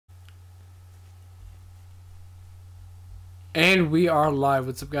And we are live.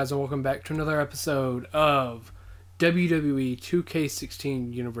 What's up, guys, and welcome back to another episode of WWE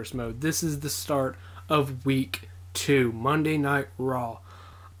 2K16 Universe Mode. This is the start of Week 2, Monday Night Raw.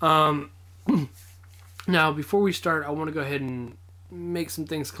 Now, before we start, I want to go ahead and make some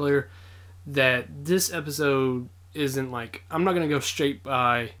things clear that this episode isn't like... I'm not going to go straight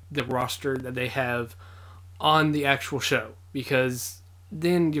by the roster that they have on the actual show, because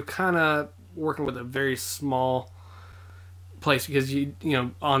then you're kind of working with a very small place, because you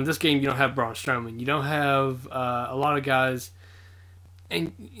know, on this game you don't have Braun Strowman, you don't have a lot of guys,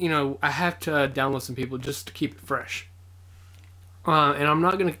 and you know, I have to download some people just to keep it fresh, and I'm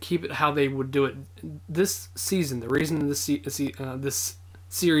not going to keep it how they would do it this season. The reason this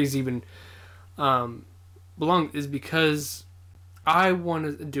series even belongs is because I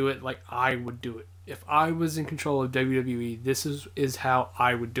want to do it like I would do it if I was in control of WWE. This is how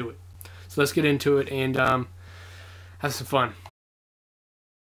I would do it. So let's get into it and have some fun.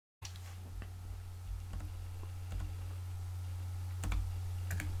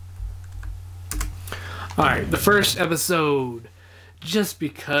 Alright, the first episode, just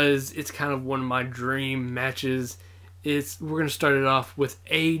because it's kind of one of my dream matches, we're going to start it off with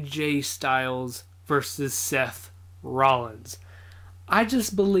AJ Styles versus Seth Rollins. I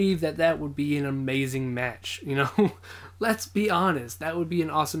just believe that would be an amazing match, you know? Let's be honest, that would be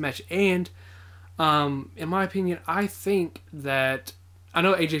an awesome match. And in my opinion, I think that I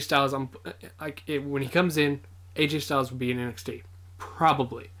know AJ Styles. When he comes in, AJ Styles will be in NXT,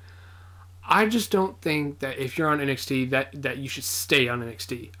 probably. I just don't think that if you're on NXT that you should stay on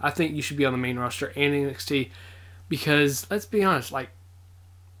NXT. I think you should be on the main roster and NXT, because let's be honest, like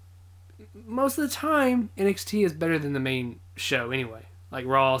most of the time NXT is better than the main show anyway, like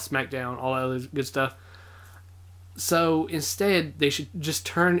Raw, SmackDown, all that other good stuff. So instead, they should just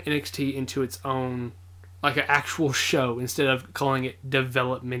turn NXT into its own, like an actual show, instead of calling it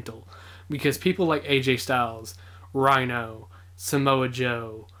developmental. Because people like AJ Styles, Rhino, Samoa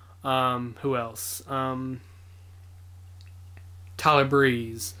Joe, who else? Tyler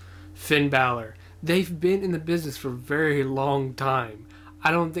Breeze, Finn Balor. They've been in the business for a very long time.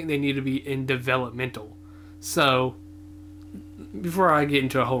 I don't think they need to be in developmental. So, before I get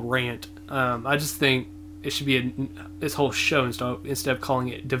into a whole rant, I just think it should be this whole show instead of calling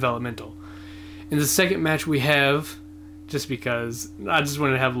it developmental. In the second match we have, just because I just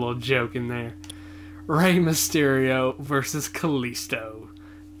wanted to have a little joke in there, Rey Mysterio versus Kalisto.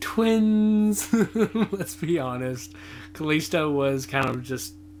 Twins. Let's be honest. Kalisto was kind of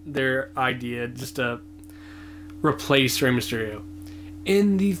just their idea, just to replace Rey Mysterio.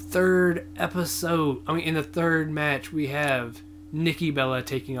 In the third match, we have Nikki Bella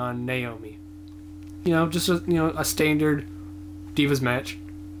taking on Naomi. You know, just a standard Divas match.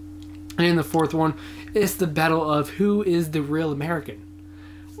 And in the fourth one, it's the battle of who is the real American.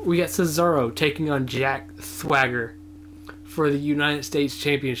 We got Cesaro taking on Jack Swagger for the United States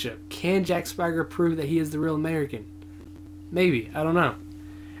Championship. Can Jack Swagger prove that he is the real American? Maybe, I don't know.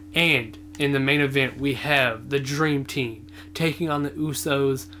 And in the main event, we have the Dream Team taking on the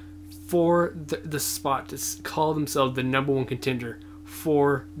Usos for the spot to call themselves the #1 contender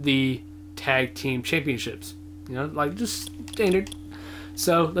for the Tag Team Championships. You know, like just standard.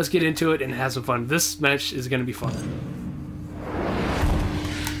 So let's get into it and have some fun. This match is going to be fun.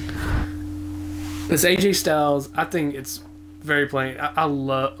 This AJ Styles, I think it's very plain. I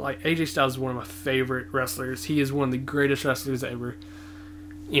love, like, AJ Styles is one of my favorite wrestlers. He is one of the greatest wrestlers ever.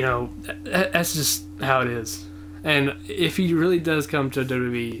 You know, that's just how it is. And if he really does come to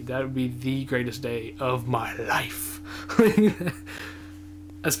WWE, that would be the greatest day of my life.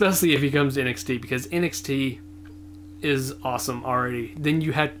 Especially if he comes to NXT, because NXT is awesome already. Then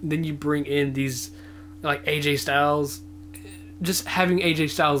you bring in these like AJ Styles. Just having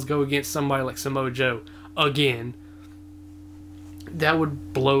AJ Styles go against somebody like Samoa Joe again, that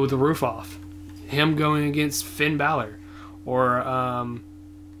would blow the roof off. Him going against Finn Balor, or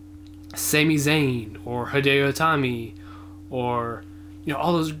Sami Zayn, or Hideo Itami, or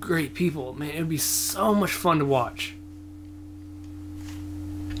all those great people. Man, it would be so much fun to watch.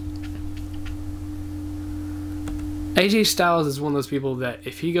 AJ Styles is one of those people that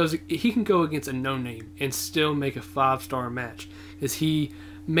if he can go against a no-name and still make a 5-star match, because he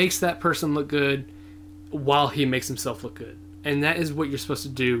makes that person look good while he makes himself look good. And that is what you're supposed to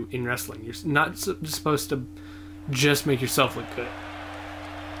do in wrestling. You're not supposed to just make yourself look good.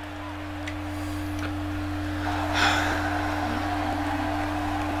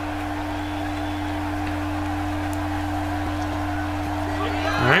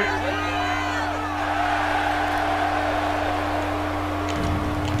 Alright.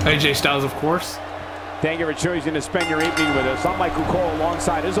 AJ Styles, of course. Thank you for choosing to spend your evening with us. I'm Michael Cole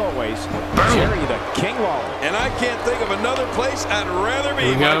alongside, as always, Jerry the King Lawler. And I can't think of another place I'd rather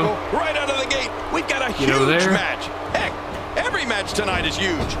be, Michael. Right out of the gate, we've got a huge match. Heck, every match tonight is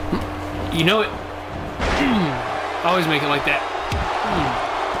huge. You know it. Always make it like that.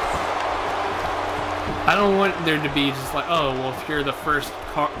 I don't want there to be just like, oh, well, if you're the first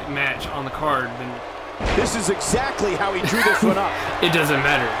match on the card, then... This is exactly how he drew this one up. It doesn't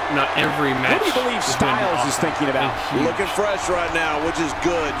matter. Not every match. What do you believe Styles is thinking about? Looking fresh right now, which is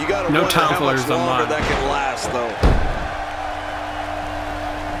good. You got to wonder how much longer that can last, though.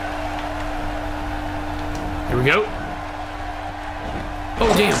 Here we go.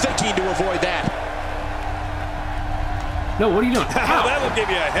 Oh, damn. Thinking to avoid that. No, what are you doing? That'll give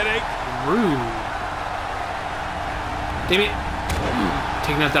you a headache. Rude. Damn it.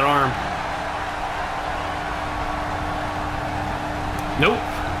 Taking out that arm. Nope.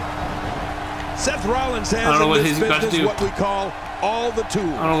 Seth Rollins has in this business what we call all the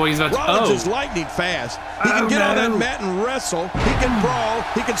tools. I don't know what he's about to do. Rollins is lightning fast. He can get on that mat and wrestle. He can brawl.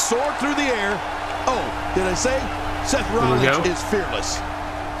 He can soar through the air. Oh, did I say? Seth Rollins is fearless.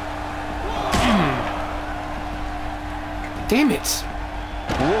 Damn it.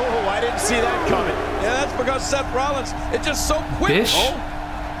 Whoa, I didn't see that coming. Yeah, that's because Seth Rollins is just so quick. Bish. Oh.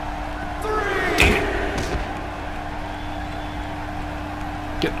 Damn it.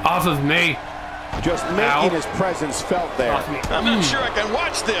 Get off of me. Just making his presence felt there. I'm not sure I can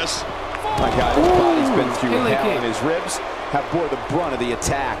watch this. My God, his body's been through hell, and his ribs have bore the brunt of the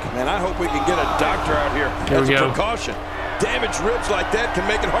attack. Man, I hope we can get a doctor out here as a precaution. Damaged ribs like that can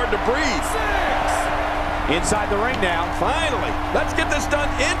make it hard to breathe. Inside the ring now. Finally, let's get this done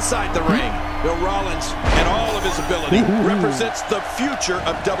inside the ring. Bill Rollins and all of his ability represents the future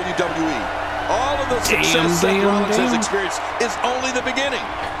of WWE. All of the success Seth Rollins has experienced is only the beginning.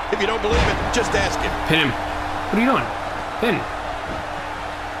 If you don't believe it, just ask him. Pin him. What are you doing? Pin.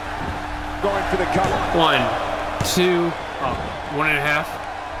 Going for the cover. 1, 2, 1.5.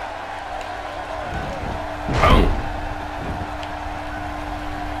 Boom.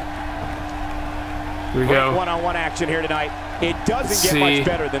 Here we go. One-on-one action here tonight. It doesn't get much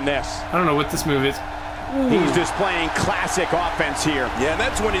better than this. I don't know what this move is. He's displaying classic offense here. Yeah,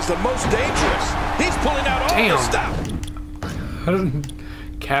 that's when he's the most dangerous. He's pulling out all the stuff.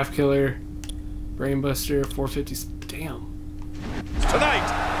 Calf killer, brainbuster, 450. Damn. Tonight.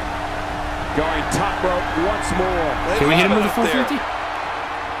 Going top rope once more. Can we hit him with a 450?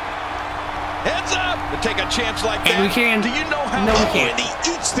 Heads up to take a chance like that. And we can. Do you know how when he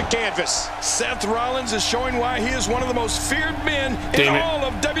eats the canvas? Seth Rollins is showing why he is one of the most feared men in all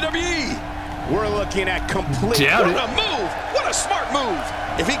of WWE. We're looking at complete. What a move! What a smart move!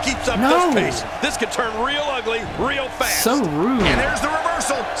 If he keeps up this pace, this could turn real ugly real fast. So rude. And there's the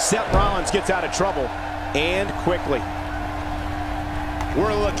reversal. Seth Rollins gets out of trouble, and quickly.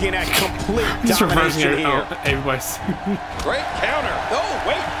 We're looking at complete domination here. Everybody's. Great counter. Oh,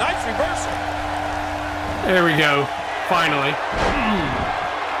 wait, nice reversal. There we go. Finally.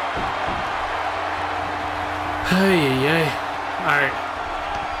 Hey. All right.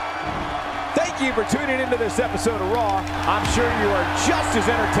 Thank you for tuning into this episode of Raw. I'm sure you are just as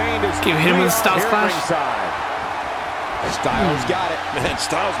entertained as we hit him with a Styles Clash. Styles got it. Man,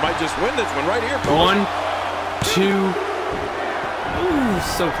 Styles might just win this one right here. 1, 2. Ooh,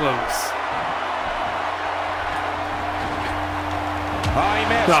 so close. Oh, he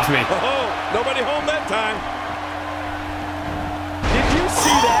missed. Get off me. Oh, nobody home that time. Did you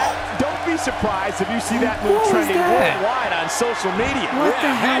see that? Don't be surprised if you see that move trending worldwide on social media. What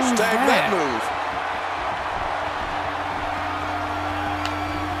the hell is that move?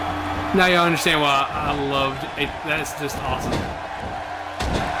 Now you understand why I loved it. That's just awesome.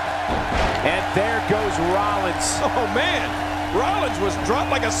 And there goes Rollins. Oh, man. Rollins was dropped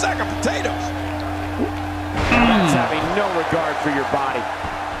like a sack of potatoes. That's having no regard for your body.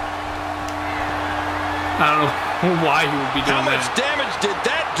 I don't know why he would be doing that. How much damage did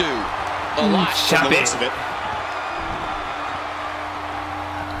that do? A lot from the looks of it.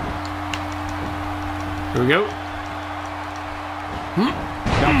 Here we go.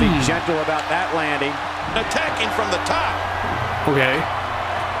 Nothing gentle about that landing. Attacking from the top. Okay.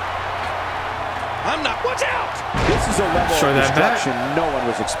 I'm not. Watch out! This is a level of destruction no one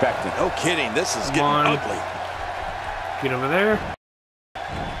was expecting. No kidding. This is getting ugly. Get over there.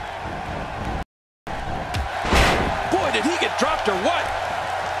 Boy, did he get dropped or what?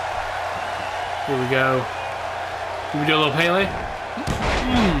 Here we go. Can we do a little Pele?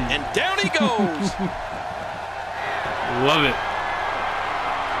 And down he goes. Love it.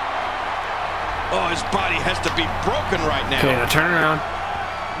 Oh, his body has to be broken right now. Okay, now turn around.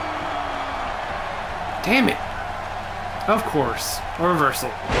 Damn it. Of course. A reversal.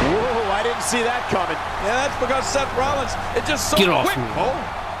 Whoa, I didn't see that coming. Yeah, that's because Seth Rollins is just so Get off quick. me. Oh.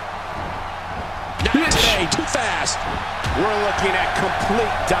 Not today, too fast. We're looking at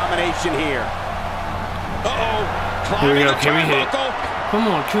complete domination here. Uh-oh. Here we go. Climbing the Can we hit it? turnbuckle. Come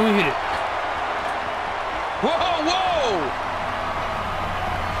on. Can we hit it? Whoa, whoa.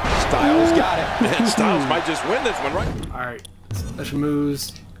 Styles got it. Man, Styles might just win this one, right? Alright. Special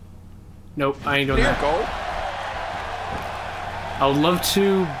moves. Nope. I ain't doing Here, that. Cole. I would love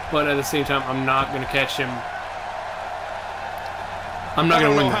to, but at the same time, I'm not going to catch him. I'm not I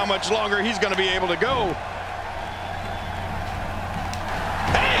going don't to know win how that. much longer he's going to be able to go.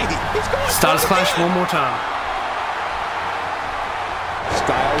 Hey, he's going Styles for it Clash again. one more time.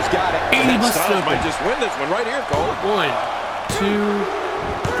 Styles got it. And he And busted Styles open. might just win this one right here, Cole. 1, 2,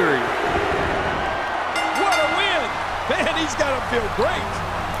 3. What a win! Man, he's got to feel great.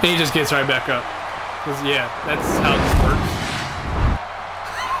 And he just gets right back up. 'Cause, yeah, that's how this works.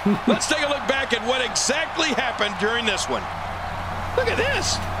 Let's take a look back at what exactly happened during this one. Look at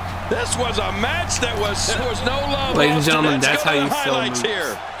this. This was a match that there was no love. Ladies and lost, gentlemen, let's that's go how to you the sell highlights moves.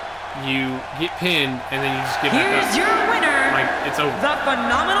 here. You get pinned, and then you just get back Here's up. your winner, Like, it's over. the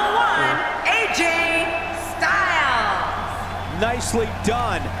phenomenal one, AJ Styles. Nicely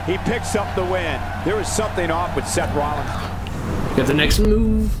done. He picks up the win. There was something off with Seth Rollins. Got the next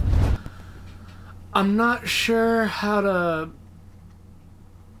move. I'm not sure how to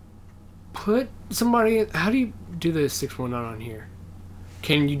put somebody. How do you do the 619 on here?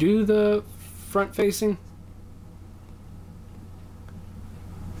 Can you do the front facing?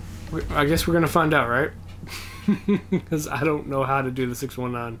 I guess we're gonna find out, right? Because I don't know how to do the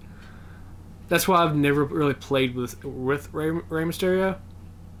 619. That's why I've never really played with Rey Mysterio.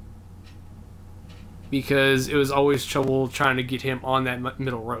 Because it was always trouble trying to get him on that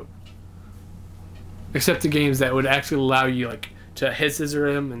middle rope. Except the games that would actually allow you like to head scissor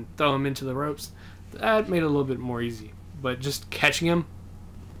him and throw him into the ropes. That made it a little bit more easy. But just catching him,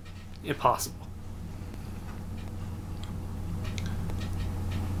 impossible.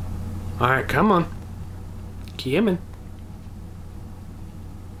 Alright, come on. Keep him in.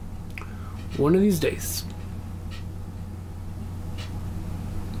 One of these days.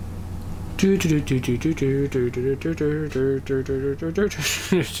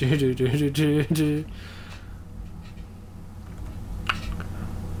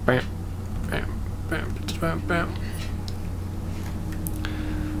 Bam, bam, bam, bam, bam.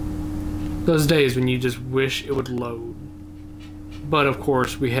 Those days when you just wish it would load. But of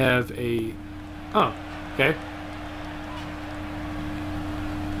course we have a... Oh, okay.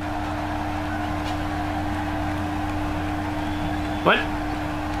 What?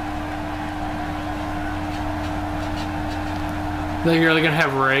 They're really gonna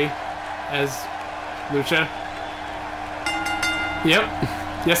have Rey as Lucha? Yep.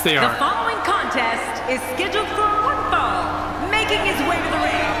 Yes, they The are. following contest is scheduled for one fall, making his way to the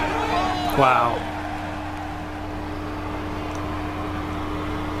ring. Wow.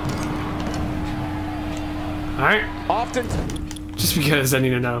 Alright. Often. Just because I need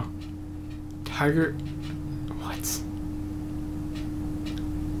to know. Tiger... What?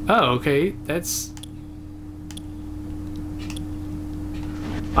 Oh, okay. That's...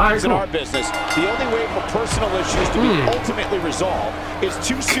 Alright, In cool. our business, the only way for personal issues to be ultimately resolved is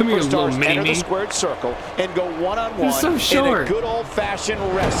two Come here, little superstars enter the mini-me. squared circle and go one-on-one You're so in a short. good old-fashioned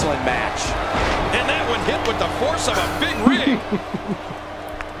wrestling match. And that one hit with the force of a big rig.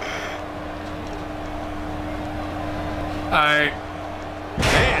 Alright.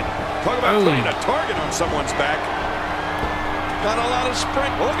 Man, talk about Boom. putting a target on someone's back. Not a lot of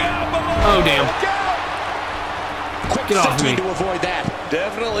sprint. Look out below. Oh, damn. Look out. Quick Get off thinking me. to avoid that.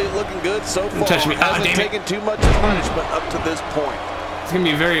 Definitely looking good so far. touch me. Ah, Hasn't damn it. taken too much punishment up to this point. It's gonna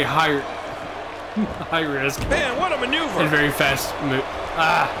be very high... high risk. Man, what a maneuver. And very fast move.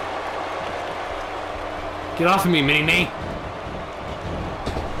 Ah! Get off of me, mini-me!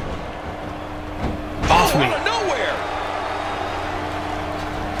 Off me! Out of nowhere.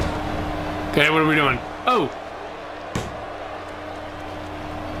 Okay, what are we doing? Oh!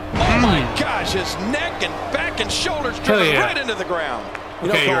 Oh my gosh, his neck and back and shoulders Hell driven yeah. right into the ground. You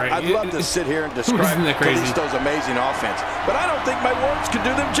know, Okay, Cole, you're right. I'd love to sit here and Isn't describe that crazy? Kalisto's amazing offense, but I don't think my words could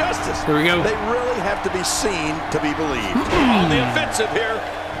do them justice. Here we go. They really have to be seen to be believed. On the offensive here.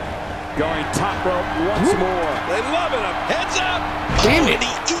 Going top rope once more. They love it. Heads up. Damn Oh, it. and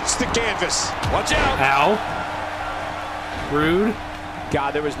he eats the canvas. Watch out. Ow. Rude.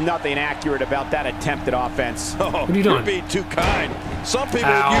 God, there was nothing accurate about that attempted offense. Oh, What are you doing? You're being too kind. Some people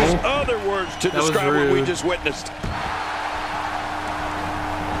Ow. would use other words to That was describe what we rude. just witnessed.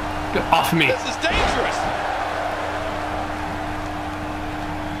 Get off me. This is dangerous.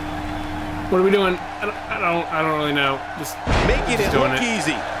 What are we doing? I don't really know. Just making it look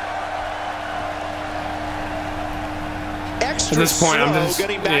easy. Extra at this point, slow I'm just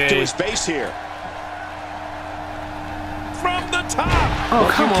getting back to his base here. From the top. Oh,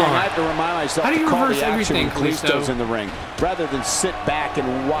 come on. I have to remind myself How do you to call reverse the action everything, when Kalisto's Kalisto? in the ring, rather than sit back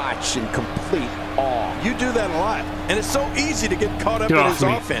and watch in complete awe. You do that a lot, and it's so easy to get caught up Get in off his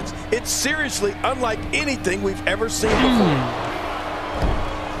me. offense. It's seriously unlike anything we've ever seen before.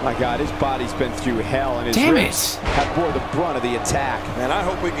 My God, his body's been through hell, and his Damn ribs have bore the brunt of the attack. And I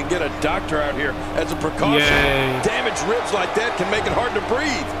hope we can get a doctor out here as a precaution. Yay. Damaged ribs like that can make it hard to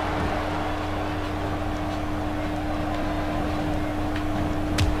breathe.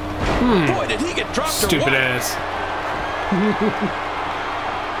 Boy, did he get dropped Stupid or what? ass.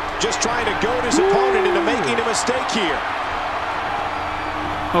 Just trying to goad his opponent into making a mistake here.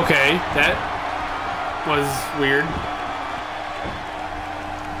 Okay, that was weird.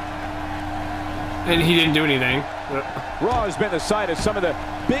 And he didn't do anything. Raw has been the site of some of the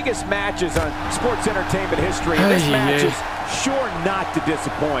biggest matches on sports entertainment history. And this match is sure not to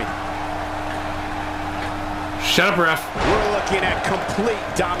disappoint. Shut up, ref. We're looking at complete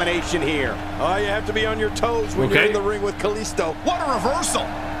domination here. Oh, you have to be on your toes when you're in the ring with Kalisto. What a reversal!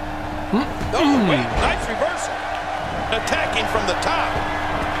 Oh, wait, nice reversal. Attacking from the top.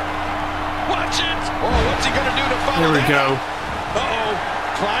 Watch it! Oh, what's he gonna do to follow Here we that? go. Uh-oh,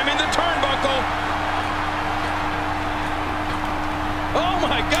 climbing the turnbuckle. Oh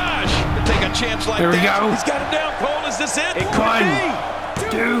my gosh! To take a chance like There we that. go. He's got him down cold. Is this it? It could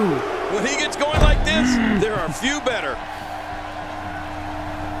be. Dude. When he gets going like this, there are few better.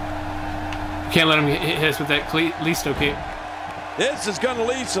 Can't let him hit us with that Kalisto kick. This is going to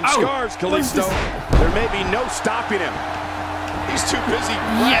leave some Oh, scars, Kalisto. There may be no stopping him. He's too busy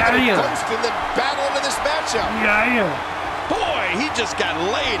bragging and boasting than battling in this matchup. Yeah. Boy, he just got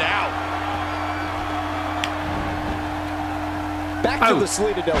laid out. Back to the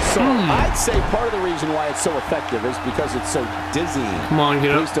Salida del Sol. I'd say part of the reason why it's so effective is because it's so dizzying. Come on, get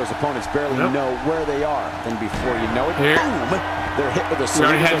up. Kalisto's opponents barely know where they are. And before you know it, Here. boom, they're hit with a We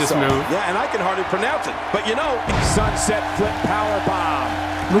already Salida had del this Sol. move. Yeah, and I can hardly pronounce it. But you know, Sunset flip power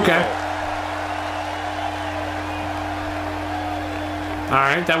bomb. Okay. All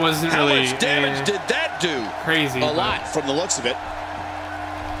right, that wasn't how really much damage did that do? crazy. A lot from the looks of it.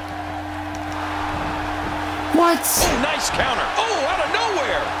 What? Oh, nice counter. Oh, out of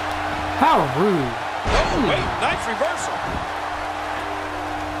nowhere. How rude. Oh, wait, nice reversal.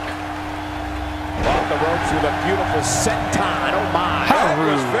 Off the ropes with a beautiful senton. Oh my. How That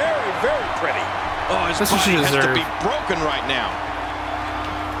was rude. very, very pretty. Oh, his That's what she body has to deserved. be broken right now.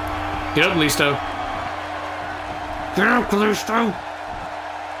 Get up, Kalisto. Get up, Kalisto.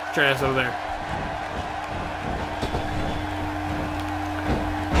 Get your ass over there.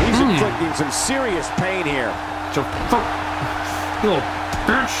 He's inflicting some serious pain here. So fuck, little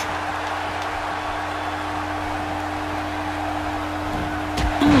bitch.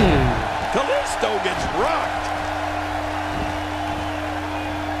 Kalisto gets rocked.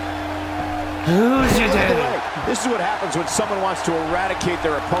 Who's your daddy? This is what happens when someone wants to eradicate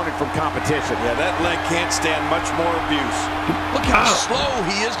their opponent from competition. Yeah, that leg can't stand much more abuse. Look how slow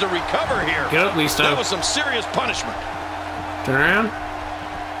he is to recover here. Get up, Kalisto. That was some serious punishment. Turn around.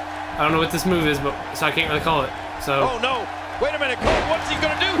 I don't know what this move is, but so I can't really call it. So Oh, no. Wait a minute, Cole. What's he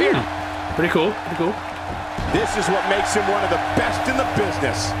going to do here? pretty cool. Pretty cool. This is what makes him one of the best in the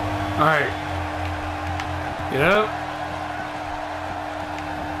business. All right. Get up.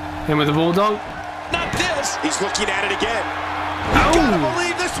 Him with the bulldog. Not this. He's looking at it again. Gotta Oh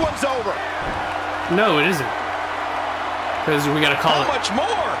believe this one's over. no, it isn't. Because we gotta call How it. much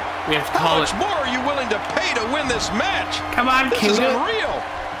more? We have to How call much it. more are you willing to pay to win this match? Come on, This King. is unreal.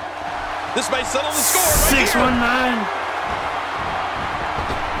 This may settle the score right 619.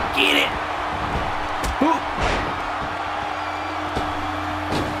 Get it. Ooh.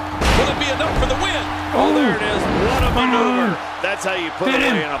 Will it be enough for the win? Oh, There it is. What a maneuver. That's how you put Fit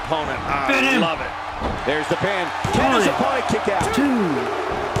away him. an opponent. Fit I him. love it. There's the pin. Can his One. opponent kick out? 2,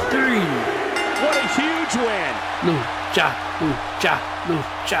 3. What a huge win. Lucha, lucha,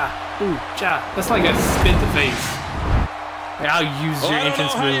 lucha, lucha. That's like a spit the face. Like, I'll use Well, your I don't know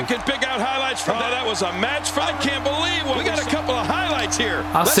entrance how you move. can pick out highlights from that. That was a match. I can't believe we got a couple of highlights here.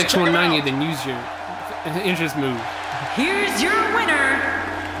 I'll Let's check 'em 619 you, out. then use your entrance move. Here's your winner,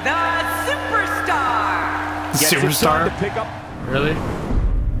 the Superstar. Gets his son Superstar? to pick up. Really?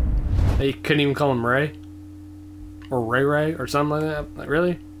 They couldn't even call him Ray? Or Ray or something like that? Like,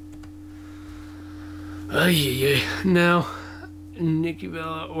 really? Oh, yeah. No. Nikki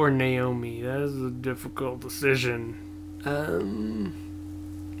Bella or Naomi. That is a difficult decision.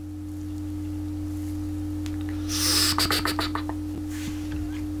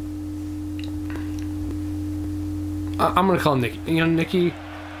 I'm gonna call Nikki. You know, Nikki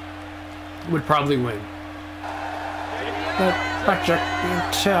would probably win. Patrick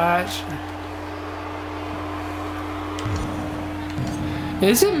in charge.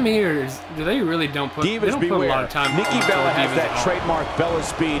 Is it me or do they really don't put? Divas, they don't beware. put a lot of time. Nikki Bella has that trademark Bella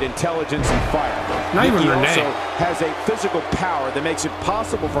speed, intelligence, and fire. Not Nikki even Renee. also has a physical power that makes it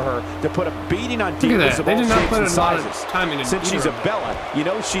possible for her to put a beating on Look at divas that. of They all did not shapes put and a lot of sizes. time into Since she's a Bella, you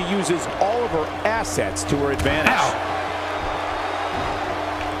know she uses all of her assets to her advantage. Ow.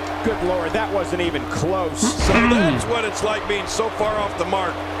 Good Lord, that wasn't even close. So that's what it's like being so far off the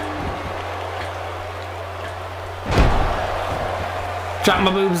mark. Drop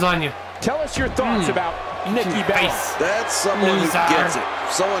my boobs on you. Tell us your thoughts about Nikki Bella. Face. That's someone who Loser. gets it.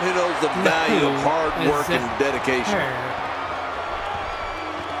 Someone who knows the value of hard work and dedication.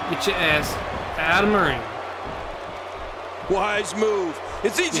 Get your ass out of the ring. Wise move.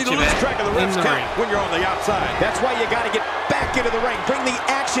 It's easy Get to your lose back track of the in ref's the count ring. when you're on the outside. That's why you got to get back into the ring. Bring the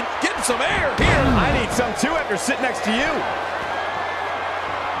action. Getting some air here. I need some too after sitting next to you.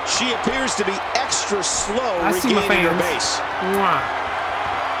 She appears to be extra slow I see my regaining her fans. base. Mwah.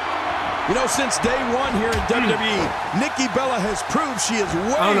 You know, since day one here in WWE, Nikki Bella has proved she is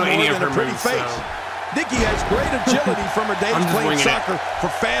way I don't know more any of than a her pretty moves, face. so. Nikki has great agility from her days I'm just playing winging it. soccer for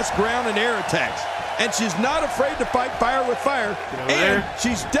fast ground and air attacks. And she's not afraid to fight fire with fire. over And there.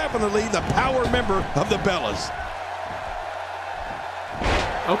 she's definitely the power member of the Bellas.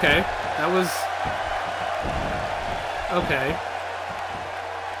 Okay, that was okay.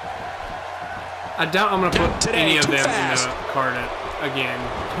 I doubt I'm gonna put Today, any of too them fast. in the card again.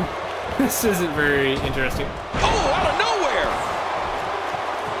 This isn't very interesting. Oh, out of nowhere!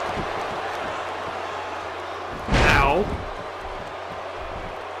 Ow!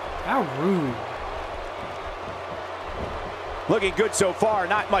 How rude! Looking good so far.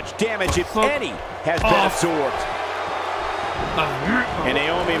 Not much damage, if Fuck any, has been off. absorbed. And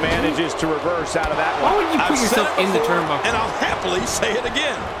Naomi manages to reverse out of that Why one. would you put I've said yourself it in the before, turnbuckle? and I'll happily say it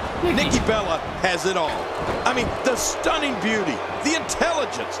again. Nikki Bella has it all. I mean, the stunning beauty, the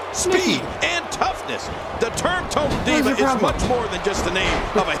intelligence, speed, and toughness. The term Total Diva your is problem? much more than just the name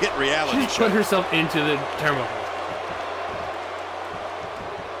of a hit reality She show. put herself into the turnbuckle.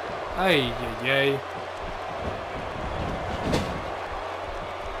 Ay, ay, ay.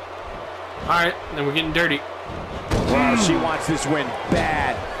 Alright, then we're getting dirty. Well, she wants this win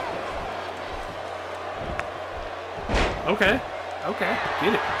bad. Okay. Okay.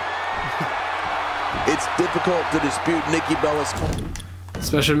 Get it. It's difficult to dispute Nikki Bella's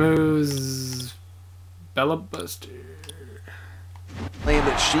Special moves. Bella Buster. claim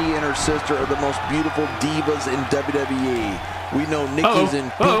that she and her sister are the most beautiful divas in WWE. We know Nikki's in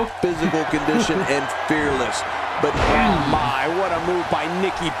peak physical condition and fearless. But Oh my, what a move by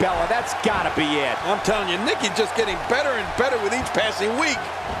Nikki Bella. That's got to be it. I'm telling you, Nikki's just getting better and better with each passing week.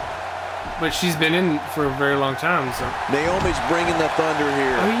 But she's been in for a very long time, so. Naomi's bringing the thunder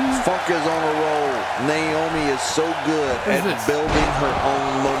here. Funk is on a roll. Naomi is so good at building her own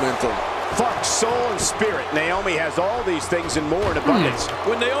momentum. Funk, soul, and spirit. Naomi has all these things and more in abundance.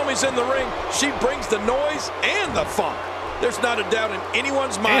 When Naomi's in the ring, she brings the noise and the funk. There's not a doubt in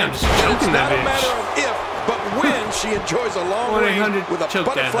anyone's mind. just choking It's not that a matter of if, but when she enjoys a long reign 1-800 with a choke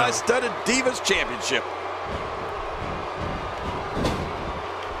that hoe. butterfly-studded Divas Championship.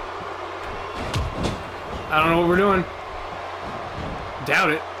 I don't know what we're doing.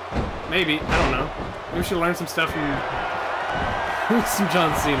 Doubt it. Maybe. I don't know. Maybe we should learn some stuff from some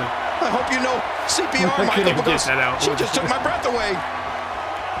John Cena. I hope you know CPR, I couldn't Michael, even get because that out. she just took my breath away.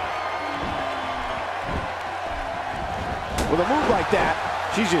 With a move like that,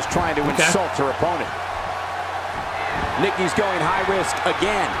 she's just trying to insult her opponent. Nikki's going high risk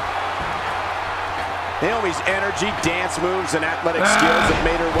again. Naomi's energy, dance moves, and athletic skills have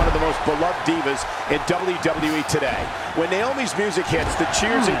made her one of the most beloved divas in WWE today. When Naomi's music hits, the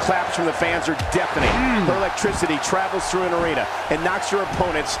cheers and claps from the fans are deafening. Her electricity travels through an arena and knocks her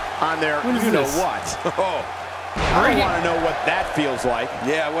opponents on their you-know-what. Oh, I want to know what that feels like.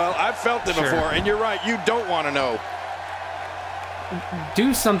 yeah, well, I've felt it before, and you're right, you don't want to know.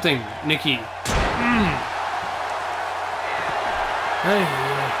 Do something, Nikki. Hey,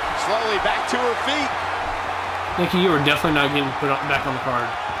 Slowly back to her feet. Nikki, you are definitely not getting put back on the card.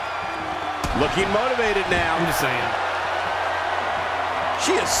 Looking motivated now. I'm just saying.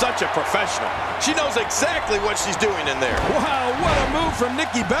 She is such a professional. She knows exactly what she's doing in there. Wow, what a move from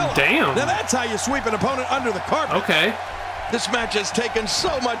Nikki Bella. Damn. Now that's how you sweep an opponent under the carpet. Okay. This match has taken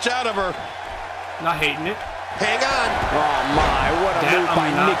so much out of her. Not hating it. Hang on. Oh, my. What a move by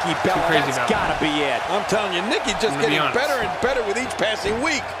Nikki Bella. That's got to be it. I'm telling you, Nikki just getting better and better with each passing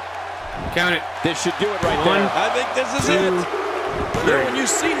week. Count it. This should do it right One, there. I think this is it. Yeah, when you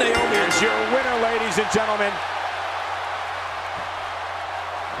see Naomi, Here's your winner, ladies and gentlemen.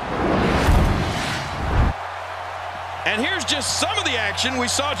 and here's just some of the action we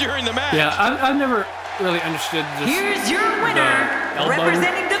saw during the match. Yeah, I've never really understood this. Here's your winner,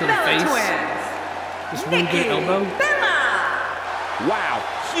 representing the Bella Twins, This one good elbow. Bella. Wow,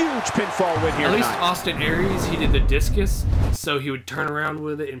 huge pinfall win here At least tonight. Austin Aries, he did the discus, so he would turn around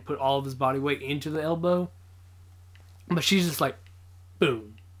with it and put all of his body weight into the elbow. But she's just like,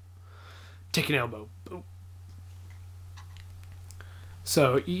 boom, take an elbow, boom.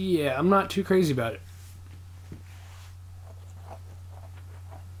 So yeah, I'm not too crazy about it.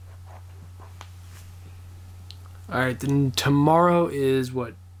 All right, then tomorrow is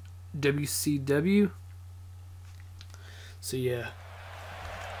what? WCW? So yeah.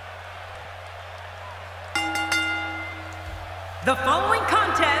 The following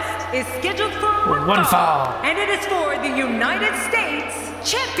contest is scheduled for One fall. and it is for the United States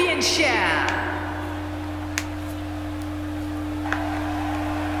Championship.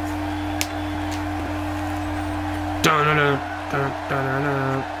 Dun-dun-dun,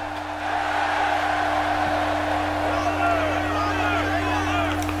 dun-dun-dun-dun.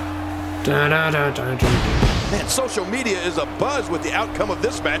 Man, social media is a buzz with the outcome of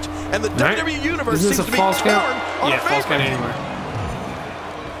this match, and the WWE Universe Is this seems a to be false torn count? on Yeah, a false count favorite. anywhere.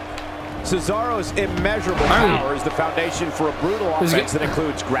 Cesaro's immeasurable Alright. power is the foundation for a brutal This is offense good. that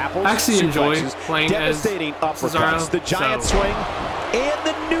includes grapples, I actually enjoy suplexes, playing as devastating uppercuts, Cesaro, the giant so swing, and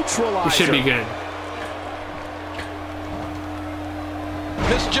the neutralizer. it should be good.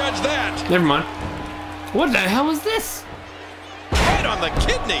 Misjudge that. Never mind. What the hell is this? Right on the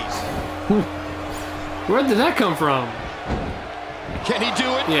kidneys. Where did that come from? Can he do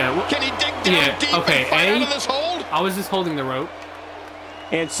it? Yeah, Can he dig down deep okay, and fight A, out of this hold? I was just holding the rope.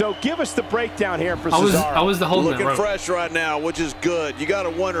 And so give us the breakdown here for I Cesaro. was the holding the Looking rope. fresh right now, which is good. You got to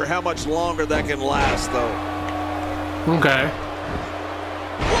wonder how much longer that can last, though. Okay.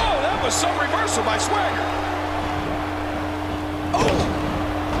 Whoa, that was some reversal by Swagger. Oh,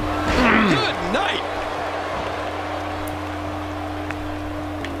 good night.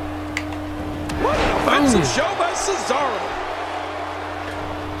 What an offensive show by Cesaro.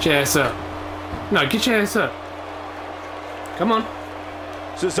 Get your ass up. No, get your ass up. Come on.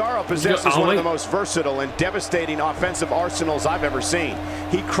 Cesaro possesses one of the most versatile and devastating offensive arsenals I've ever seen.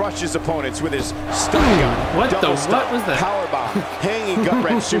 He crushes opponents with his stun gun, What double the- stun, what was that? powerbomb, hanging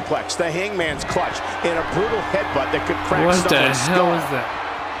gut-wrench suplex, the hangman's clutch, and a brutal headbutt that could crack What the someone's hell skull. was that?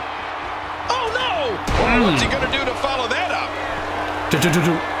 Oh, no. Well, what's he going to do to follow that up?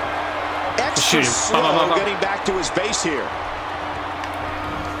 Extra Shoot him. slow Bah, bah, bah, bah. getting back to his base here.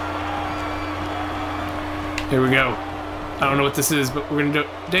 Here we go. I don't know what this is, but we're gonna do it.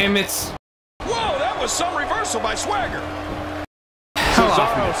 Damn it. Whoa, that was some reversal by Swagger. Hell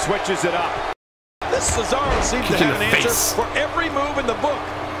off me. Cesaro switches it up. This Cesaro seems to Kick in have the an answer face. for every move in the book.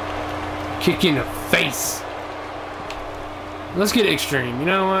 Kick in the face. Let's get extreme. You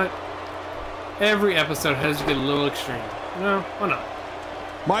know what? Every episode has to get a little extreme. You know, why not?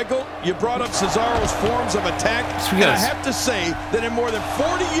 Michael, you brought up Cesaro's forms of attack, Yes, and I yes. have to say that in more than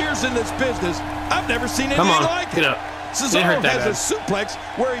 40 years in this business, I've never seen anything Come on, like get it. up. Didn't Cesaro hurt that has a suplex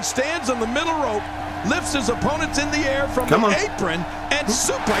where he stands on the middle rope, lifts his opponents in the air from Come the on. apron, and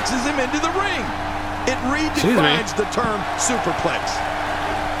suplexes him into the ring. It Excuse me. redefines the term superplex.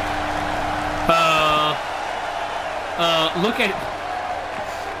 Look at it.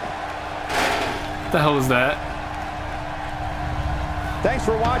 What the hell was that? Thanks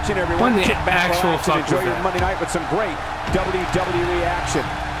for watching, everyone. What the Kick back, actual relax, and fuck enjoy was your that? Monday night with some great WWE action.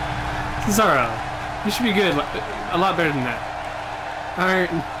 Cesaro, you should be good. A lot better than that.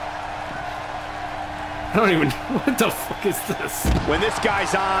 Alright. I don't even. What the fuck is this? When this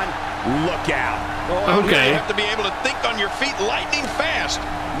guy's on, look out. Oh, Okay. You have to be able to think on your feet lightning fast.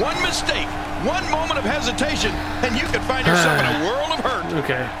 One mistake, one moment of hesitation, and you could find yourself in a world of hurt.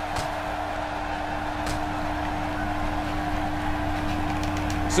 Okay.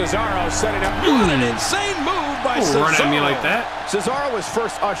 Cesaro setting up. What an insane move by Don't Cesaro. run at me like that. Cesaro was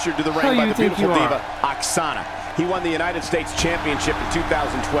first ushered to the Who ring by you the think beautiful you are? diva, Oksana. He won the United States Championship in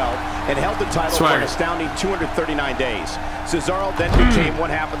 2012 and held the title for Swagger. an astounding 239 days. Cesaro then became one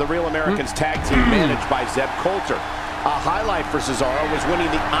half of the Real Americans tag team managed by Zeb Coulter. A highlight for Cesaro was winning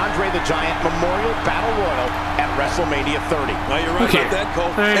the Andre the Giant Memorial Battle Royal at WrestleMania 30. Now you're right about that,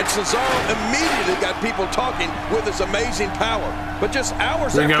 Cole. And Cesaro immediately got people talking with his amazing power. But just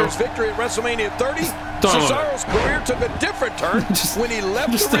hours after his victory at WrestleMania 30, Cesaro's career took a different turn when he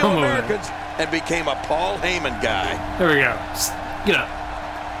left the Real Americans and became a Paul Heyman guy. There we go. Just get up.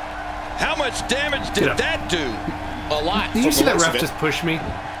 How much damage did that do? A lot. Did you see that ref just push me?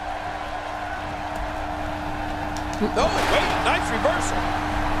 Oh, wait, nice reversal.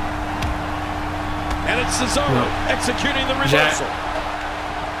 And it's Cesaro executing the reversal.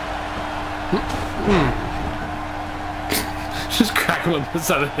 Just crack him on the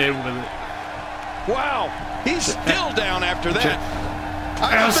side of the head with it. Wow, he's still down after that.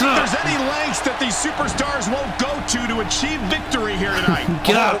 I don't think there's any lengths that these superstars won't go to achieve victory here tonight.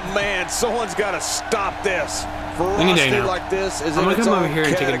 Get up. Oh, man, someone's got to stop this. Ferocity like this is in its own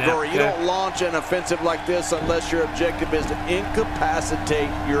category. You Yeah. don't launch an offensive like this unless your objective is to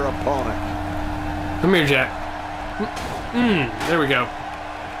incapacitate your opponent. Come here, Jack. There we go.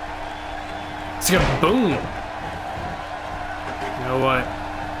 It's like a boom. You know what?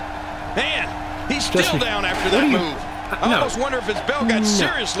 Man, he's still down after that move. I almost wonder if his bell got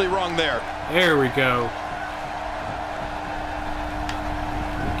seriously wrong there. There we go.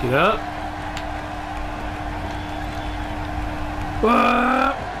 Get up.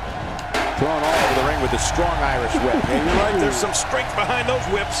 Thrown all over the ring with a strong Irish whip. And you're right, there's some strength behind those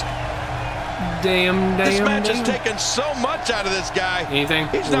whips. Damn. This match has taken so much out of this guy. Anything?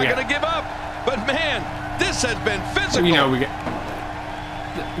 He's not going to give up. But man, this has been physical. You know, we get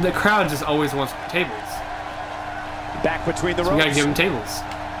the crowd just always wants tables. Back between the So ropes. we gotta give them tables.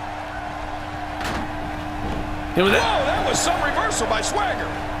 Hit with it. Whoa, that was some reversal by Swagger.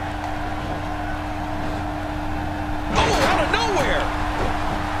 Oh, out of nowhere.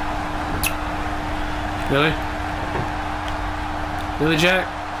 Really? Really, Jack?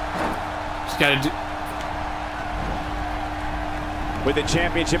 Just gotta do. With the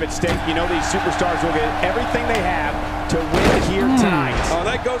championship at stake, you know these superstars will get everything they have to win here tonight. Oh,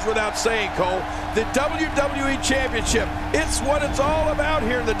 that goes without saying, Cole. The WWE Championship, it's what it's all about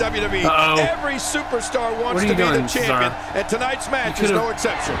here in the WWE. Every superstar wants to be the champion, and tonight's match is no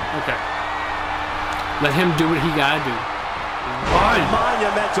exception. Okay. Let him do what he gotta do. A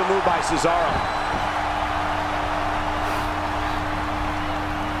monumental move by Cesaro.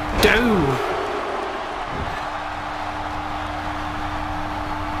 Dude.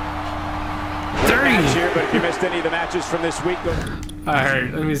 Here, but if you missed any of the matches from this week, go.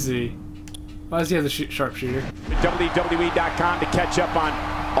 Alright, let me see. Why does he have the sharpshooter? WWE.com to catch up on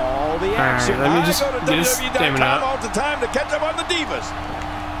all the action. Let me just go to get his stamina WWE.com all up. the time to catch up on the Divas.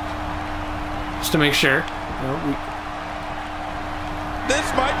 Just to make sure. No, This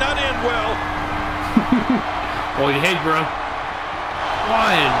might not end well. Well, you hate, bro. 1,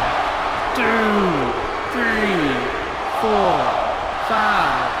 2, 3, 4,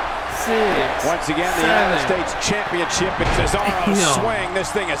 5, 6. Once again, the United States Championship and Cesaro swing.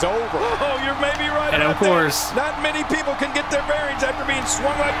 This thing is over. Oh, you're maybe right. And of course, not many people can get their bearings after being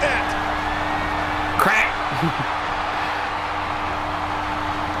swung like that. Crack.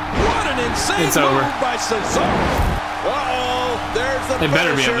 What an insane move by Cesaro. Uh-oh, there's the They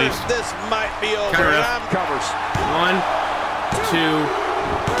better be at finisher. least. This might be over. Time covers. 1, 2,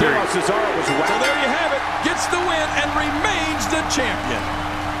 3. Cesaro was So there you have it. Gets the win and remains the champion.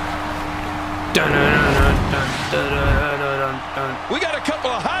 Dun, dun, dun, dun, dun, dun, dun, dun. We got a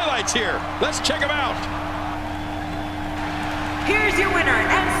couple of highlights here. Let's check them out. Here's your winner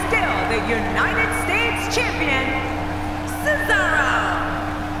and still the United States Champion, Cesaro.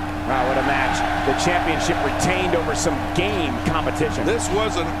 Wow, what a match. The championship retained over some game competition. This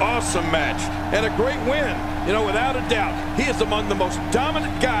was an awesome match and a great win. You know, without a doubt, he is among the most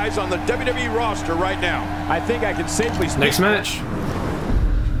dominant guys on the WWE roster right now. I think I can safely speak. Next match.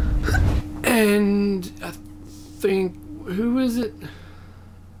 And I think, who is it?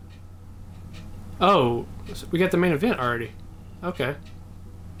 Oh, we got the main event already. Okay.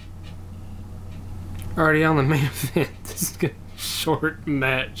 Already on the main event. This is a short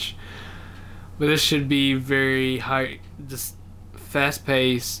match. But this should be very high, just fast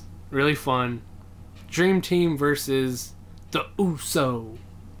paced, really fun. Dream Team versus the Usos.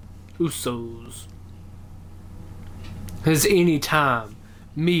 Because anytime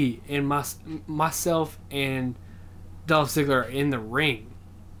me and myself and Dolph Ziggler are in the ring,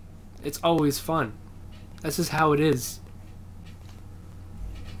 it's always fun. That's just how it is.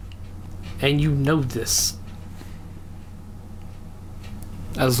 And you know this.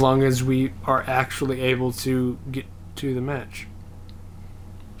 As long as we are actually able to get to the match.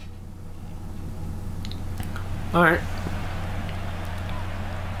 All right.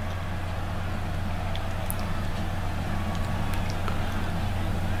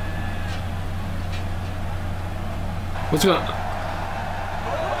 What's going on?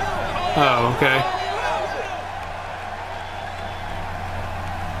 Oh, okay.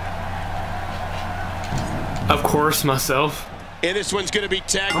 Of course, myself. And this one's going to be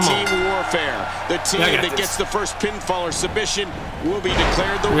tag team warfare. The team that gets the first pinfall or submission will be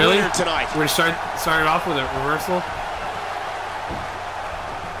declared the winner tonight. We're going to start off with a reversal.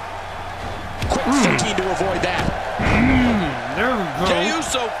 Quick thinking to avoid that. There we go. Jey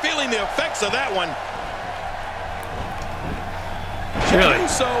Uso feeling the effects of that one. Really? Jey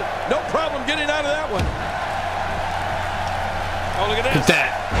Uso, no problem getting out of that one. Oh, look at this. Look at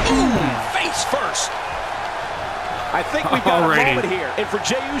that. Ooh, face first. I think we've got a moment here. And for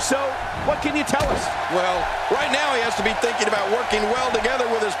Jey Uso, what can you tell us? Well, right now he has to be thinking about working well together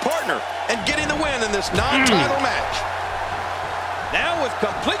with his partner and getting the win in this non-title match. Now with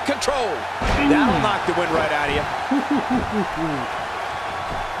complete control. That'll knock the win right out of you.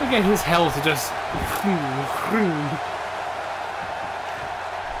 Look at his health just...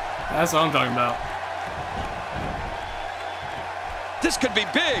 That's what I'm talking about. This could be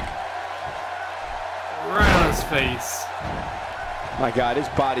big. Right on his face. My God, his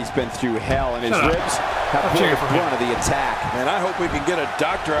body's been through hell, and his ribs have borne the brunt of the attack. And I hope we can get a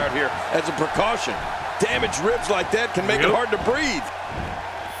doctor out here as a precaution. Damaged ribs like that can make it hard to breathe.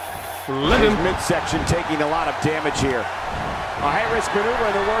 His midsection taking a lot of damage here. A high-risk maneuver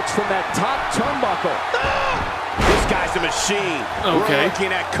in the works from that top turnbuckle. This guy's a machine. Okay. We're looking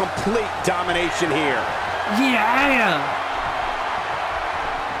at complete domination here. Yeah!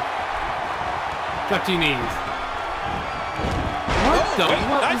 Drop to your knees. What the?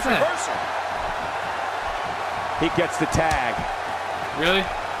 What was that? Reversal. He gets the tag. Really?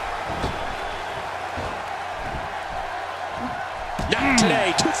 Not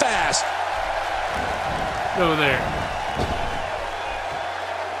today, too fast. Over there.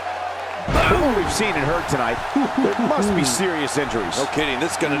 What we've seen and heard tonight, there must be serious injuries. No kidding,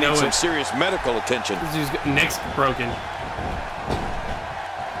 this is going to need some serious medical attention. This dude's neck's broken.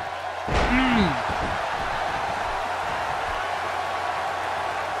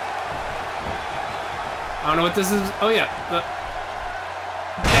 I don't know what this is. Oh yeah, the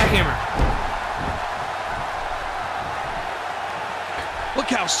jackhammer. Look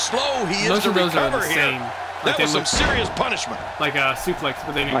how slow he is Most to of those recover are the here. same. That was some serious punishment. Like a suplex,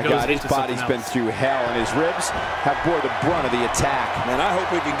 but then it My goes God, his into body's something been else. through hell, and his ribs have bore the brunt of the attack. Man, I hope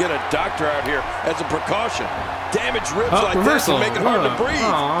we can get a doctor out here as a precaution. Damaged ribs like reversal. that can make it hard to breathe.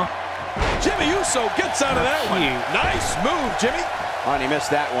 Aww. Jimmy Uso gets out of that one. Nice move, Jimmy. Oh, and he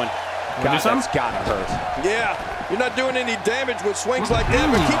missed that one. God, that's gotta hurt. Yeah, you're not doing any damage with swings like that,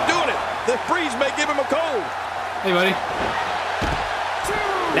 but keep doing it. The freeze may give him a cold. Hey, buddy.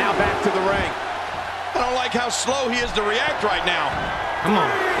 Now back to the ring. I don't like how slow he is to react right now. Come on.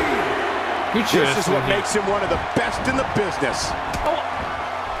 This is what makes him one of the best in the business.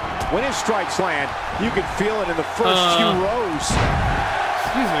 When his strikes land, you can feel it in the first few rows.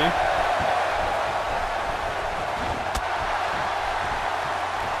 Excuse me.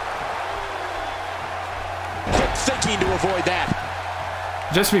 Quick thinking to avoid that.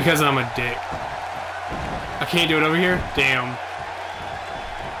 Just because I'm a dick. I can't do it over here? Damn.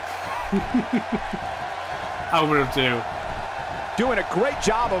 I would have too. Doing a great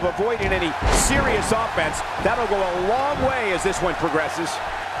job of avoiding any serious offense. That'll go a long way as this one progresses.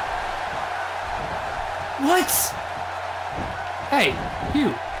 What? Hey,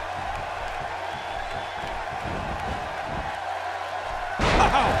 you.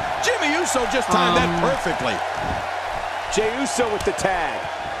 Oh, Jimmy Uso just timed that perfectly. Jey Uso with the tag.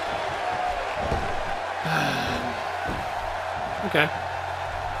 Okay.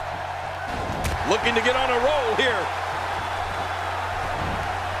 Looking to get on a roll here.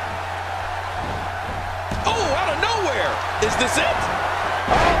 Oh, out of nowhere. Is this it?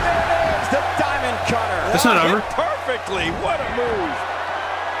 Oh, there it is, the diamond cutter. It's not over. Perfectly. What a move.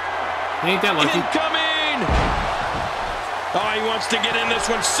 He ain't that lucky. Incoming. Oh, he wants to get in this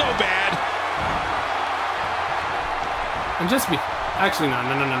one so bad. And just be... Actually, no.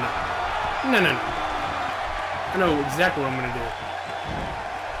 No. I know exactly what I'm going to do.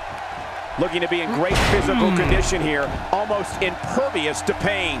 Looking to be in great physical condition here. Almost impervious to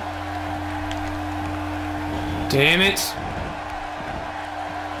pain. Damn it.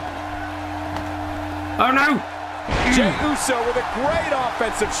 Oh, no. Jey Uso with a great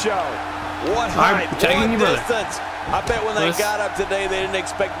offensive show. What height, tagging you, what brother. distance. I bet when they got up today, they didn't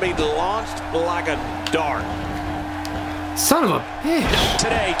expect me to launch like a dart. Son of a bitch.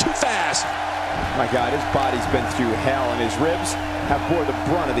 Today, too fast. My God, his body's been through hell, and his ribs have bore the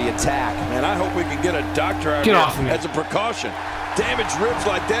brunt of the attack. Man, I hope we can get a doctor out Get here off of me. as a precaution. Damaged ribs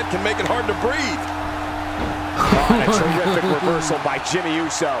like that can make it hard to breathe. Oh, and a terrific reversal by Jimmy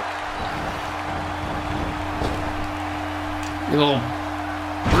Uso. You little...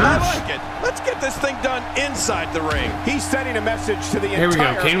 I like it. Let's get this thing done inside the ring. He's sending a message to the Here we go.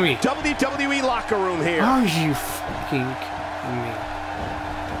 entire Can we? WWE locker room here. Are you fucking kidding me?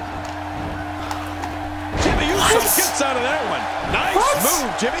 Jimmy Uso gets out of that one. Nice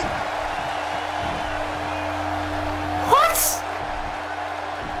move, Jimmy. What?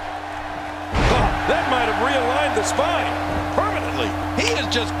 Oh, that might have realigned the spine permanently. He is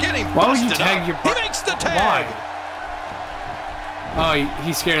just getting busted. Why would you tag up. your... He makes the tag. Why? Oh,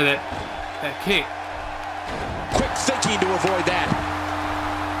 he's scared of that kick. Quick thinking to avoid that.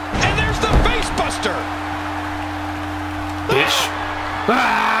 And there's the face buster. Bitch.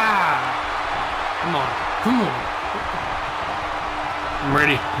 Ah! Come on. Come on. I'm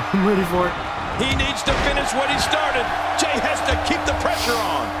ready. I'm ready for it. He needs to finish what he started. Jay has to keep the pressure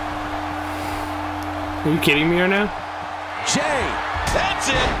on. Are you kidding me right now? Jay,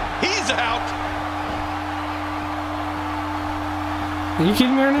 that's it. He's out. Are you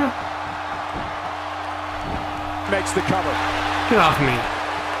kidding me right now? Makes the cover. Get off me.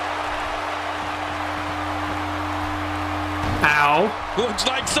 Ow. Looks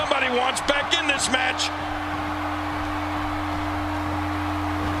like somebody wants back in this match.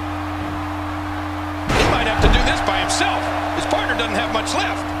 He might have to do this by himself. His partner doesn't have much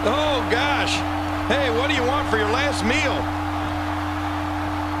left. Oh, gosh. Hey, what do you want for your last meal?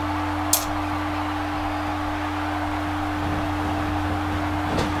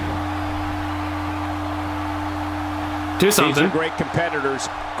 Do something. These are great competitors,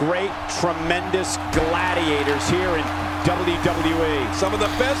 great, tremendous gladiators here in WWE. Some of the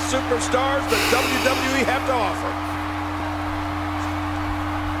best superstars that WWE have to offer.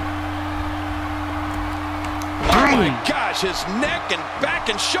 Oh my gosh, his neck and back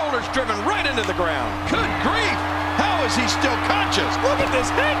and shoulders driven right into the ground. Good grief, how is he still conscious? Look at this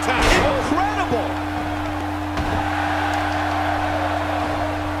hang time. Incredible.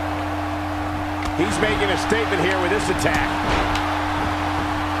 He's making a statement here with this attack.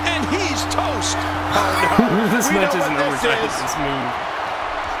 And he's toast. Oh no. This We match know isn't what over. this is. This move.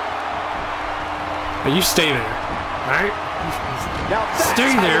 But you stay there. Alright? Now that's Stay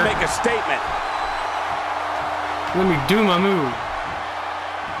how there. you make a statement. Let me do my move.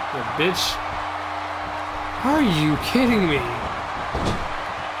 You bitch. Are you kidding me?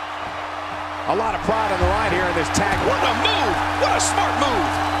 A lot of pride on the line here in this tag. What a move. What a smart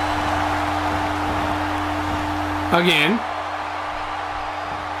move. Again.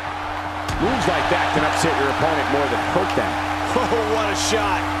 Moves like that can upset your opponent more than hurt them. Oh, what a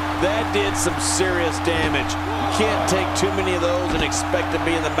shot. That did some serious damage. You can't take too many of those and expect to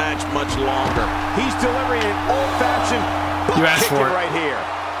be in the match much longer. He's delivering an old-fashioned You asked kicking for it. right here.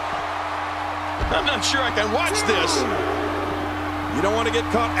 I'm not sure I can watch this. You don't want to get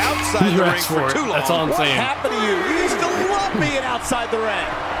caught outside You the ring asked for for it. too long. That's all I'm saying. What happened to you? You used to love being outside the ring.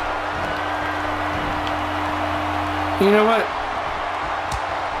 You know what?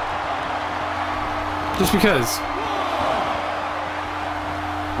 Just because.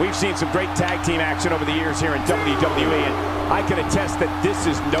 We've seen some great tag team action over the years here in WWE, and I can attest that this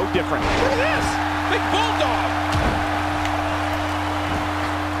is no different. Look at this. Big bulldog.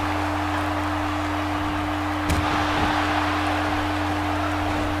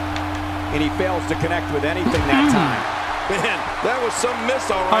 And he fails to connect with anything that time. Man, that was some miss,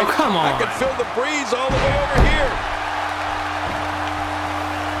 all right. Oh, come on. I could feel the breeze all the way over here.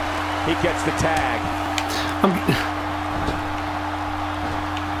 He gets the tag.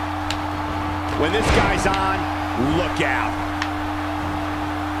 When this guy's on, look out.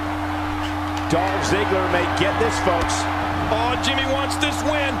 Dolph Ziggler may get this, folks. Oh, Jimmy wants this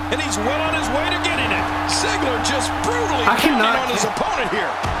win, and he's well on his way to getting it. Ziggler just brutally pounding on his opponent here.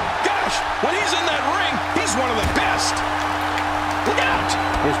 Gosh, when he's in that ring, he's one of the best. Look out.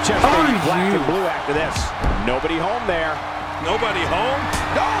 His chest may be black and blue after this. Nobody home there. Nobody home.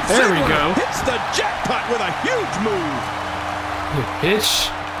 Dolph There we Ziggler go. hits the jackpot with a huge move. You bitch.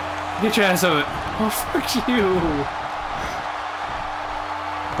 Get your ass over it. Oh, fuck you.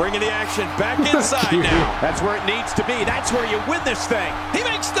 Bringing the action back inside you. now. That's where it needs to be. That's where you win this thing. He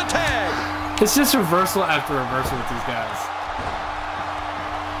makes the tag. It's just reversal after reversal with these guys.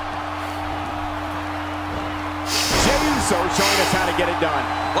 Jey Uso showing us how to get it done.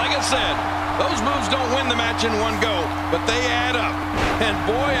 Like I said, those moves don't win the match in one go, but they add up. And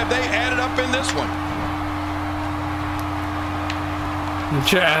boy, have they added up in this one.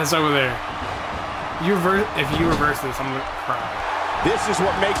 Get your ass over there. If you reverse this, I'm gonna cry. This is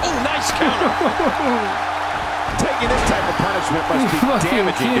what makes... Oh, nice counter. Taking this type of punishment must be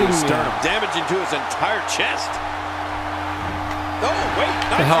damaging to his sternum. Damaging to his entire chest. Oh, wait.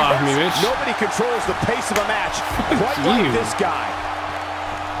 The hell out of me, bitch. Nobody controls the pace of a match quite like this guy.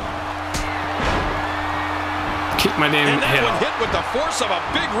 Kick my damn and that head one off. hit with the force of a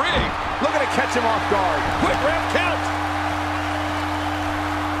big rig. Looking to catch him off guard. Quick ref count.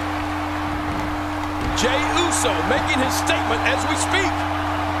 Jey Uso making his statement as we speak.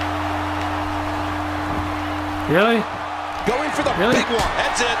 Really? Going for the Really? big one.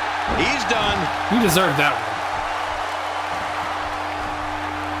 That's it. He's done. You deserve that one.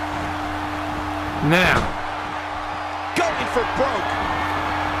 Now, Going for broke.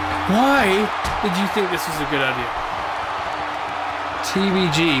 why did you think this was a good idea?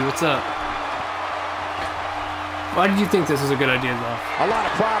 TBG, what's up? Why did you think this was a good idea, though? A lot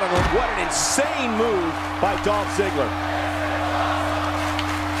of pride on him. What an insane move by Dolph Ziggler.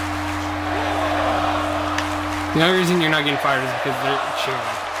 The only reason you're not getting fired is because they're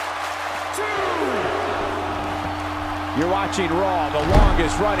cheering. You're watching Raw, the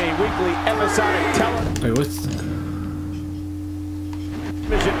longest running weekly episodic television Wait, what's...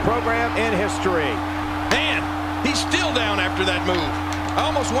 program in history. Man, he's still down after that move. I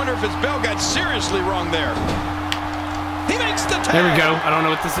almost wonder if his bell got seriously wrong there. He makes the tag. There we go. I don't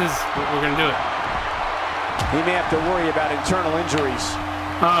know what this is, but we're going to do it. He may have to worry about internal injuries.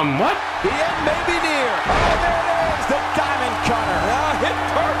 What? The end may be near. Oh, there it is, the diamond cutter. Hit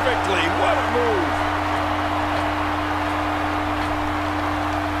perfectly. What a move.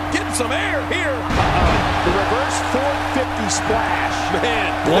 Getting some air here. The reverse 450 splash. Man,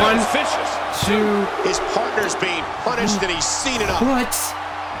 One, that was vicious. two... His partner's being punished and he's seen enough. What?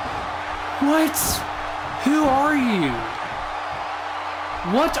 What? Who are you?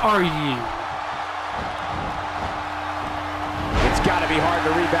 What are you? It's got to be hard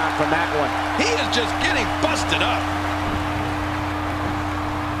to rebound from that one. He is just getting busted up.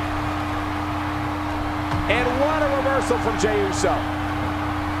 And what a reversal from Jey Uso.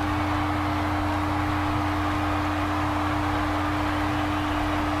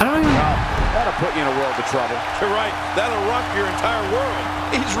 I don't even... That'll put you in a world of trouble. You're right. That'll rock your entire world.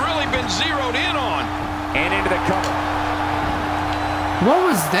 He's really been zeroed in on. And into the cover. What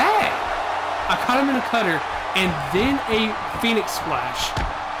was that? I caught him in a cutter and then a Phoenix splash.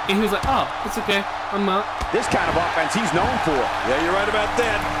 And he was like, oh, it's okay. I'm up. This kind of offense he's known for. Yeah, you're right about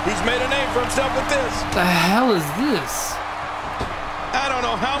that. He's made a name for himself with this. The hell is this? I don't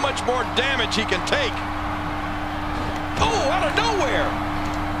know how much more damage he can take. Oh, out of nowhere.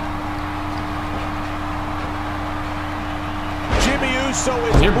 Jimmy Uso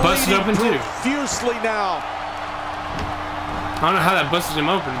is You're busted open too. profusely now. I don't know how that busted him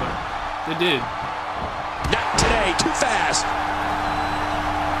open, but it did. Not today. Too fast.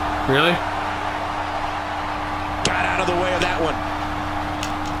 Really? Got out of the way of that one.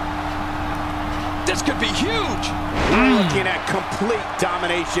 This could be huge. We're looking at complete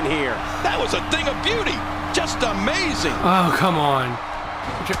domination here. That was a thing of beauty. Just amazing. Oh, come on.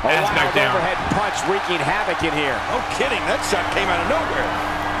 Put your ass back down. Overhead punch wreaking havoc in here. No kidding. That shot came out of nowhere.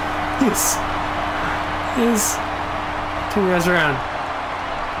 Yes. Turn your ass around.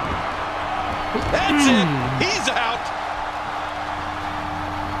 That's it. He's out.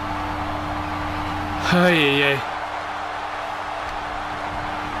 Oh, yeah.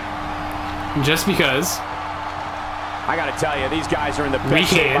 Just because. I got to tell you, these guys are in the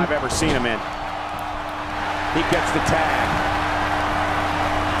best shape I've ever seen them in. He gets the tag.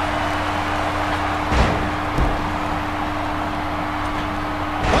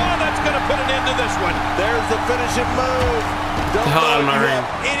 Oh, that's going to put an end to this one. There's the finishing move. Don't the hell out of my ring.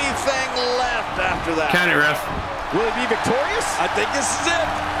 Anything left after that. Count it, ref. Will he be victorious? I think this is it.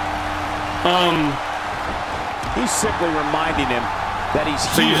 He's simply reminding him that he's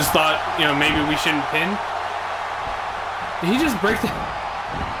So here. you just thought, maybe we shouldn't pin? Did he just break the...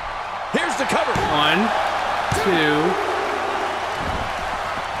 Here's the cover. 1, 2...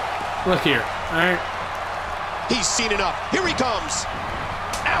 Look here, alright? He's seen enough. Here he comes.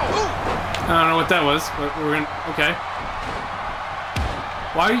 Ow. Ooh. I don't know what that was, but we're gonna... Okay.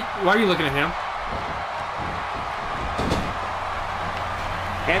 Why are you looking at him?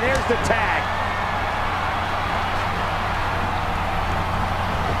 And there's the tag.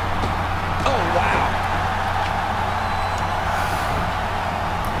 Oh, wow.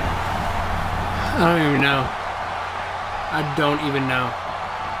 I don't even know. I don't even know.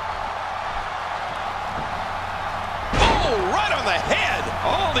 Oh, right on the head.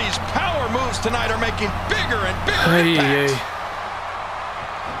 All these power moves tonight are making bigger and bigger Hey, impacts.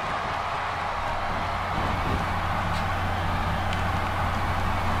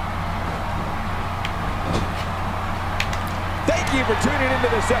 for tuning into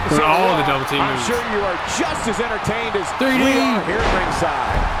this episode. All the double team I'm moves. sure you are just as entertained as 3D. we are here at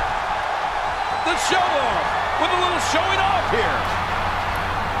ringside. The show off with a little showing off here.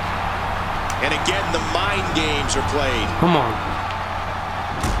 And again, the mind games are played. Come on.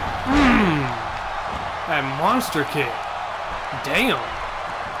 That monster kick. Damn.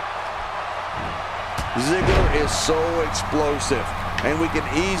 Ziggler is so explosive, and we can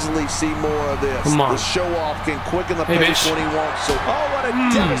easily see more of this. Come on. The show-off can quicken the Hey, pace bitch. when he wants. So, Oh, what a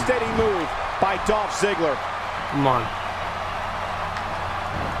devastating move by Dolph Ziggler. Come on.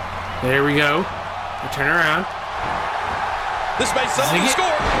 There we go. We turn around. This may settle the Zig it.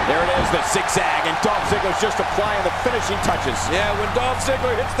 score. There it is, the zigzag, and Dolph Ziggler's just applying the finishing touches. Yeah, when Dolph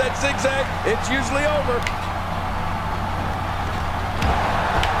Ziggler hits that zigzag, it's usually over.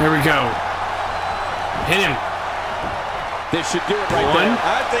 There we go. Hit him. This should do it right One, there.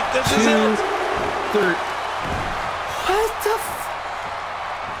 I think this is two, it. three. What the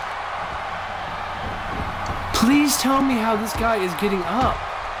Please tell me how this guy is getting up.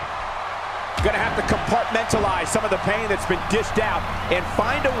 Gonna have to compartmentalize some of the pain that's been dished out and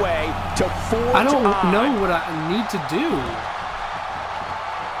find a way to forge I don't on. know what I need to do.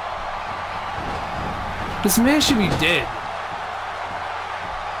 This man should be dead.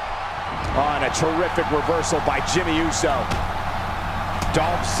 On a terrific reversal by Jimmy Uso.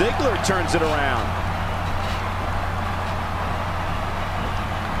 Dolph Ziggler turns it around.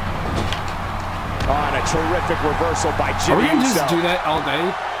 On a terrific reversal by Are Jimmy we gonna Uso. just do that all day?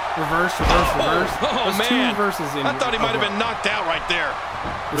 Reverse, reverse, reverse. Oh, There's man. two reverses in I thought he here. might have been knocked out right there.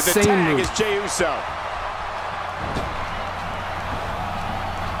 The With the same tag move. is Jey Uso.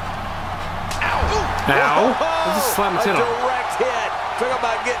 Ow. I just slapped my A tit off. direct hit. Talk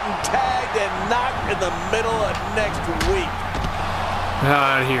about getting tagged and knocked in the middle of next week.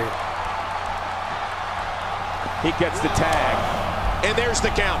 Out of here. He gets the tag. And there's the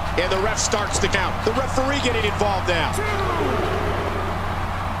count. And the ref starts the count. The referee getting involved now.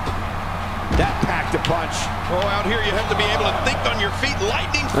 That packed a punch. Oh, out here you have to be able to think on your feet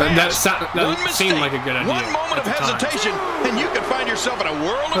lightning fast. That One seemed mistake, like a good idea one moment at of the time. hesitation, and you can find yourself in a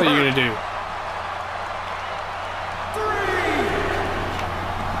world of What are you hurt. gonna do?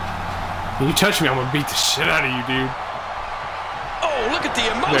 You touch me, I'm gonna beat the shit out of you, dude. Oh, look at the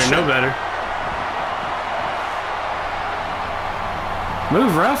emotion. Better know better. Move,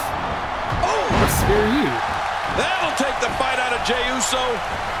 ref. Oh, I'll spear you. that'll take the fight out of Jey Uso.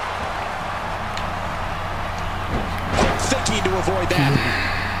 Thinking to avoid that.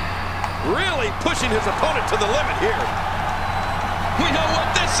 Really pushing his opponent to the limit here. We know what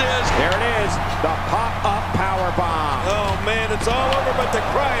this is. There it is. The pop-up power bomb. Oh, man, it's all over but the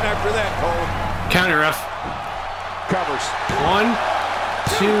crying after that, Cole. Counter, ref. Covers. 1,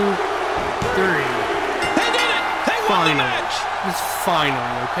 2, 3. They did it. They won the Finally. match. It's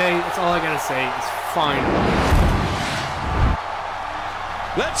finally, okay? That's all I gotta say. It's finally.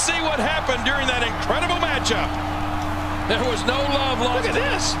 Let's see what happened during that incredible matchup. There was no love lost. Look at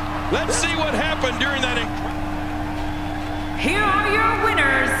this. Let's see what happened during that Here are your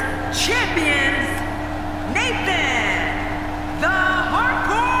winners, champions, Nathan, the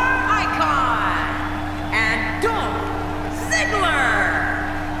Hardcore Icon, and Dolph Ziggler,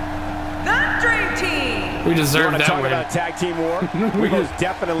 the Dream Team. We deserve Want to that talk win. about tag team war? We most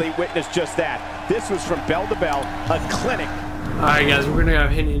definitely witnessed just that. This was from bell to bell, a clinic. Alright guys, we're gonna go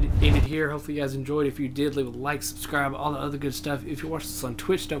ahead and end it here. Hopefully you guys enjoyed. If you did, leave a like, subscribe, all the other good stuff. If you watch this on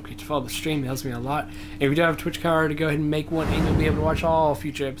Twitch, don't forget to follow the stream. It helps me a lot. And if you don't have a Twitch card, go ahead and make one, and you'll be able to watch all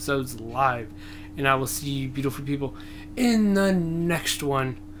future episodes live. And I will see you beautiful people in the next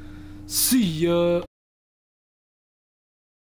one. See ya!